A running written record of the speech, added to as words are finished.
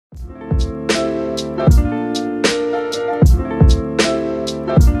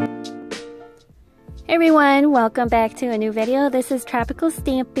Hey everyone, welcome back to a new video. This is Tropical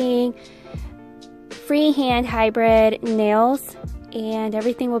Stamping Freehand Hybrid Nails, and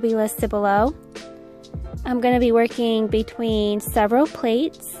everything will be listed below. I'm going to be working between several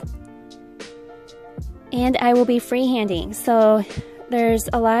plates, and I will be freehanding. So there's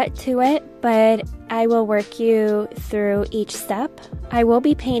a lot to it, but I will work you through each step. I will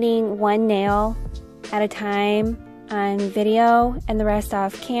be painting one nail at a time on video and the rest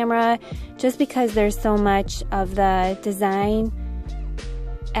off camera, just because there's so much of the design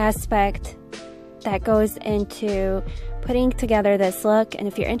aspect that goes into putting together this look. And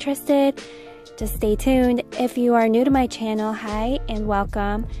if you're interested, just stay tuned. If you are new to my channel, hi and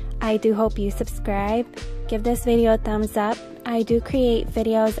welcome. I do hope you subscribe. Give this video a thumbs up. I do create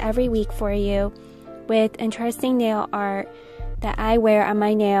videos every week for you with interesting nail art that I wear on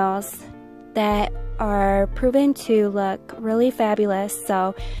my nails that are proven to look really fabulous.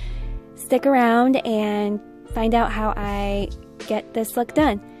 So stick around and find out how I get this look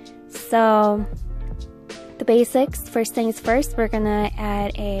done. So the basics, first things first, we're gonna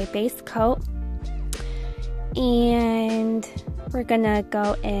add a base coat, and we're gonna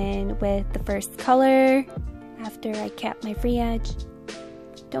go in with the first color after I cap my free edge.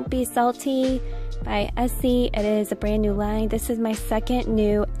 Don't Be Salty by Essie. It is a brand new line. This is my second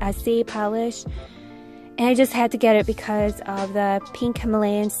new Essie polish, and I just had to get it because of the pink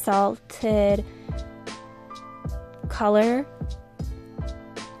Himalayan salted color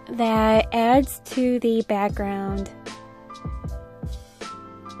that adds to the background.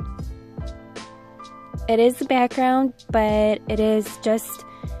 It is the background, but it is just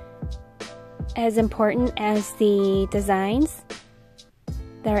as important as the designs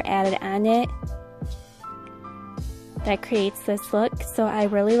that are added on it that creates this look. So I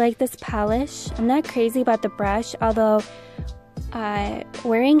really like this polish. I'm not crazy about the brush, although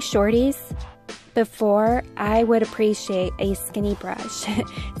wearing shorties before, I would appreciate a skinny brush.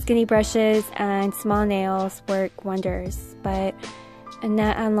 Skinny brushes on small nails work wonders, but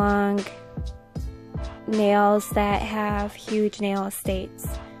not on long nails that have huge nail estates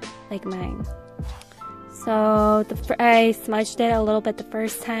like mine. So I smudged it a little bit the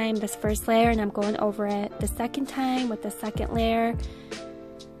first time, this first layer, and I'm going over it the second time with the second layer.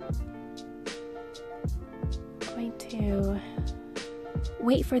 I'm going to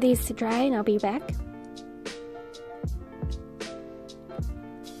wait for these to dry and I'll be back.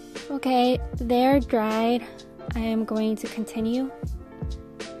 Okay, they're dried. I am going to continue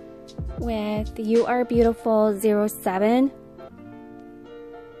with You Are Beautiful 07.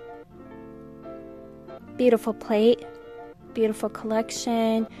 Beautiful plate, beautiful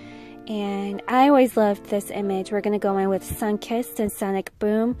collection, and I always loved this image. We're going to go in with Sunkissed and Sonic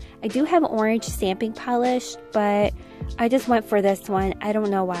Boom. I do have orange stamping polish, but I just went for this one. I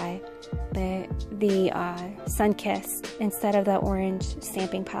don't know why, but the Sunkissed instead of the orange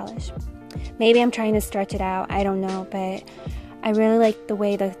stamping polish. Maybe I'm trying to stretch it out, I don't know, but I really like the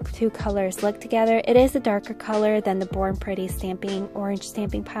way the two colors look together. It is a darker color than the Born Pretty orange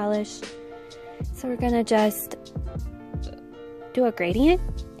stamping polish. So we're gonna just do a gradient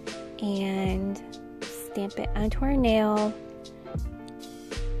and stamp it onto our nail.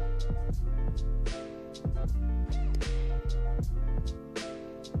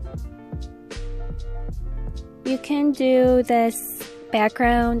 You can do this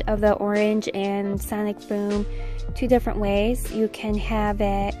background of the orange and Sonic Boom two different ways. You can have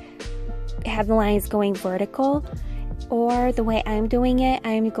the lines going vertical, or the way I'm doing it,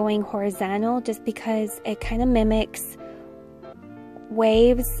 I'm going horizontal just because it kind of mimics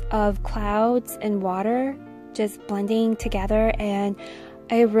waves of clouds and water just blending together, and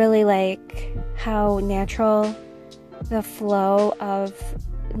I really like how natural the flow of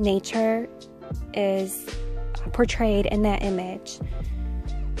nature is portrayed in that image,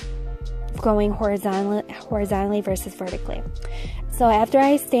 going horizontally versus vertically. So after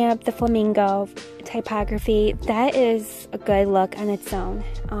I stamp the flamingo typography, that is a good look on its own,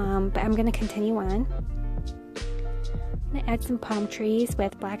 but I'm going to continue on. I'm going to add some palm trees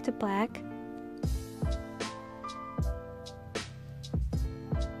with black to black.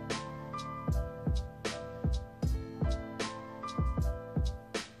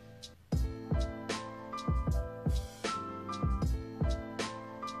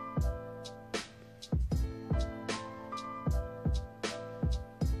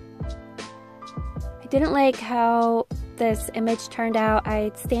 Didn't like how this image turned out.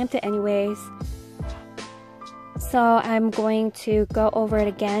 I stamped it anyways, so I'm going to go over it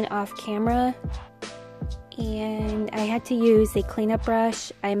again off camera and I had to use a cleanup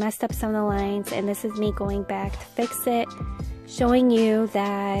brush. I messed up some of the lines, and this is me going back to fix it, showing you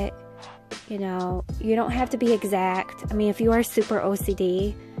that, you know, you don't have to be exact. I mean, if you are super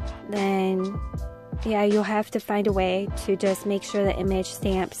OCD, then yeah, you'll have to find a way to just make sure the image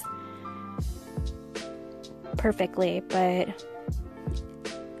stamps perfectly, but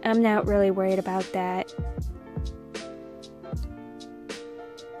I'm not really worried about that.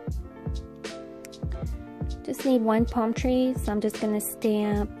 Just need one palm tree, so I'm just going to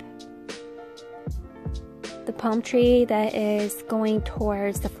stamp the palm tree that is going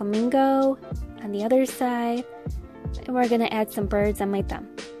towards the flamingo on the other side, and we're going to add some birds on my thumb.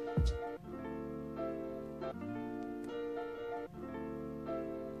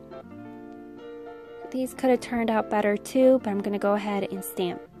 These could have turned out better too, but I'm going to go ahead and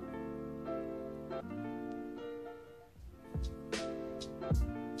stamp.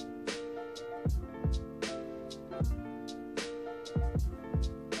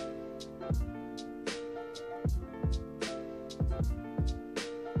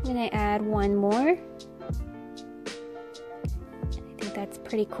 I'm going to add one more. I think that's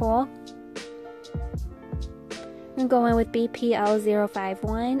pretty cool. I'm going with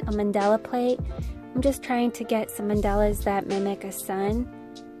BPL051, a mandala plate. I'm just trying to get some mandalas that mimic a sun.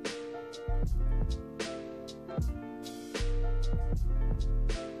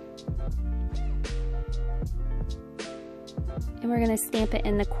 And we're going to stamp it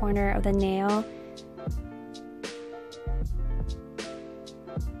in the corner of the nail.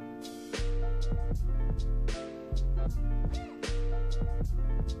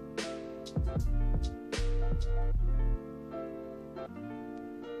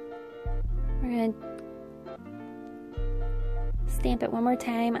 We're going to stamp it one more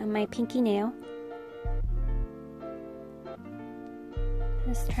time on my pinky nail.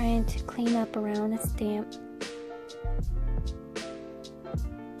 Just trying to clean up around the stamp.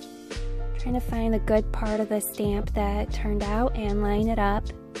 Trying to find the good part of the stamp that turned out and line it up.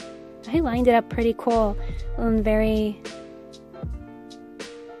 I lined it up pretty cool and very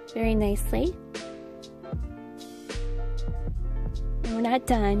nicely. And we're not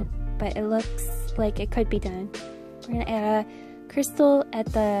done, but it looks like it could be done. We're going to add a crystal at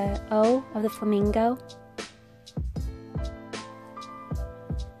the O of the flamingo,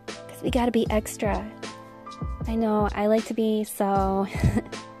 because we got to be extra. I know, I like to be so...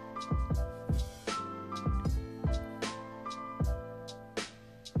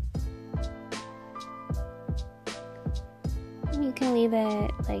 You can leave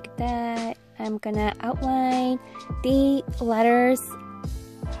it like that. I'm going to outline the letters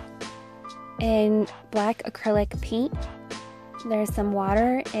in black acrylic paint. There's some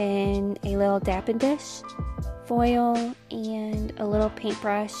water in a little dapping dish, foil, and a little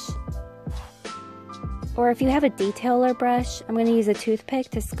paintbrush. Or if you have a detailer brush, I'm going to use a toothpick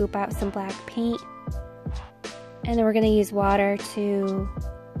to scoop out some black paint. And then we're going to use water to,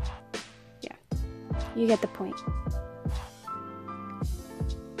 yeah, you get the point.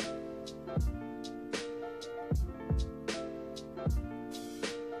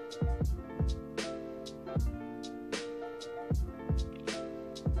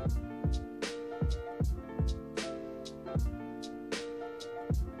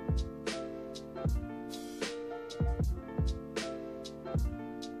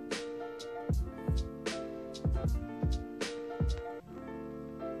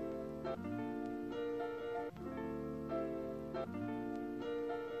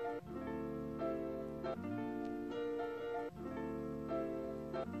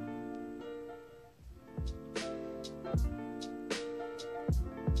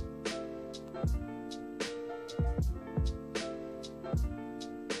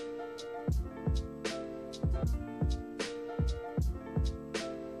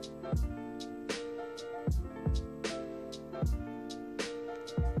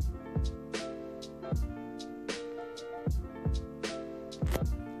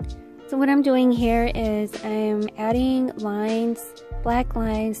 So what I'm doing here is I'm adding lines, black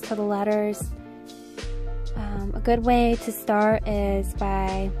lines to the letters. A good way to start is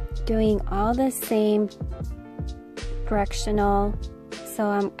by doing all the same directional.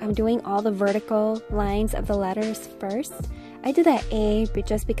 So I'm doing all the vertical lines of the letters first. I did that A but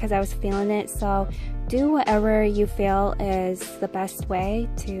just because I was feeling it, so do whatever you feel is the best way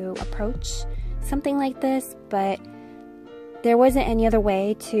to approach something like this, but there wasn't any other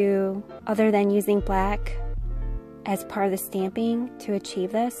way to, other than using black as part of the stamping to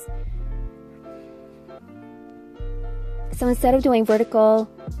achieve this. So instead of doing vertical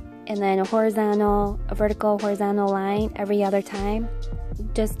and then a vertical, horizontal line every other time,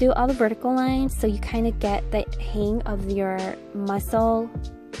 just do all the vertical lines so you kind of get the hang of your muscle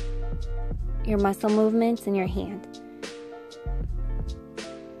movements in your hand.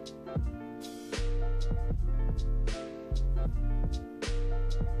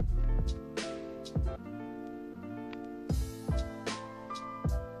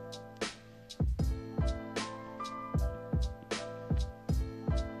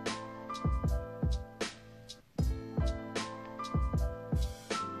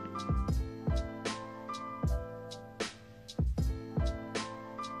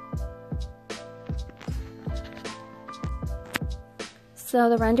 So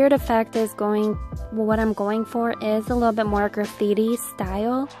the rendered effect is what I'm going for is a little bit more graffiti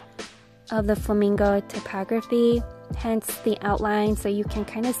style of the flamingo typography, hence the outline, so you can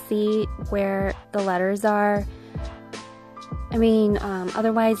kind of see where the letters are. I mean,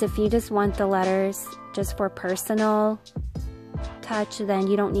 otherwise if you just want the letters just for personal touch, then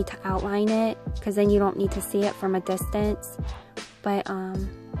you don't need to outline it, because then you don't need to see it from a distance. But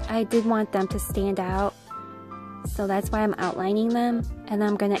I did want them to stand out, so that's why I'm outlining them. And then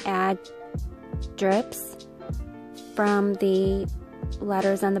I'm going to add drips from the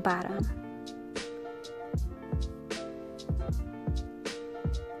letters on the bottom.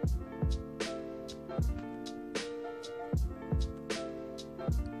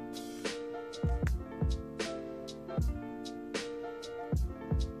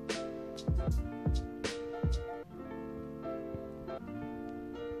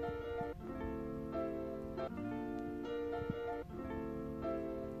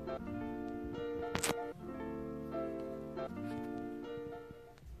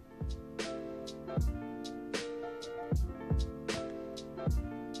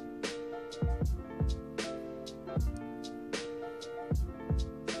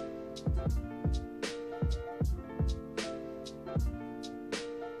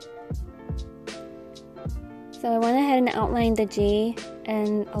 So I went ahead and outlined the G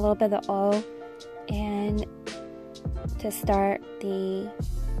and a little bit of the O, and to start the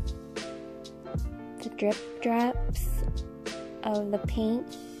drip drops of the paint.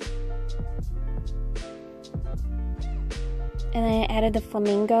 And then I added the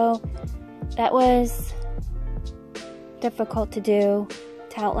flamingo. That was difficult to do,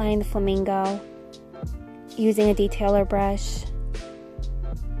 to outline the flamingo using a detailer brush,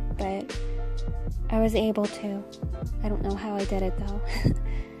 but I was able to. I don't know how I did it though.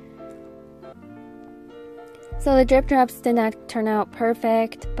 So the drip drops did not turn out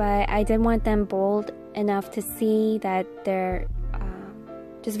perfect, but I did want them bold enough to see that they're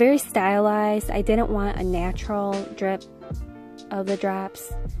just very stylized. I didn't want a natural drip of the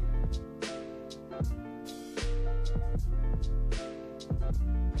drops.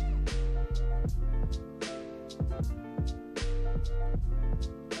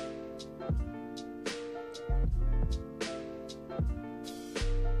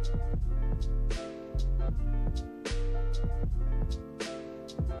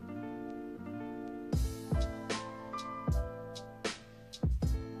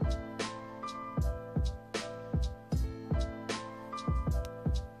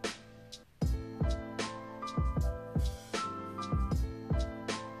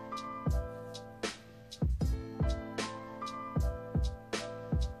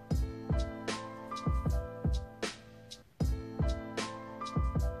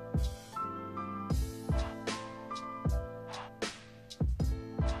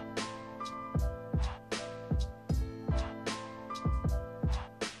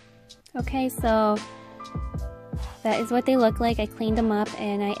 Okay, so that is what they look like. I cleaned them up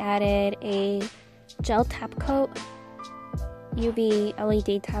and I added a gel top coat, UV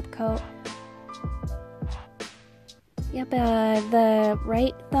LED top coat. Yep, the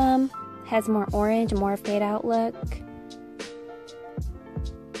right thumb has more orange, more fade out look.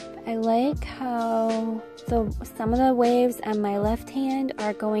 I like how some of the waves on my left hand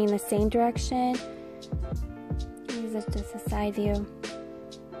are going in the same direction. This is just a side view.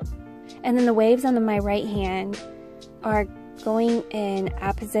 And then the waves on my right hand are going in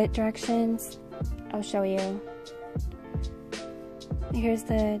opposite directions. I'll show you. Here's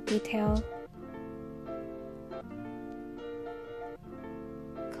the detail.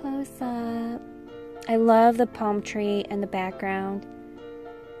 Close up. I love the palm tree in the background.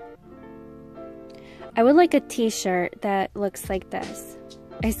 I would like a t-shirt that looks like this.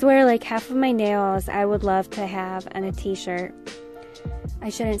 I swear, like half of my nails I would love to have on a t-shirt. I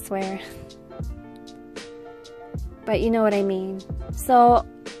shouldn't swear, but you know what I mean. So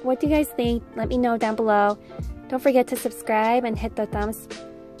what do you guys think? Let me know down below. Don't forget to subscribe and hit the thumbs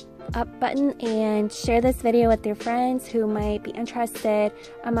up button and share this video with your friends who might be interested.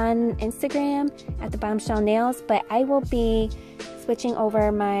 I'm on Instagram at the Bombshell Nails, but I will be switching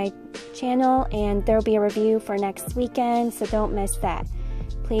over my channel and there will be a review for next weekend, so don't miss that.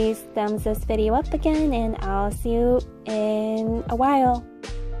 Please thumbs this video up again, and I'll see you in a while.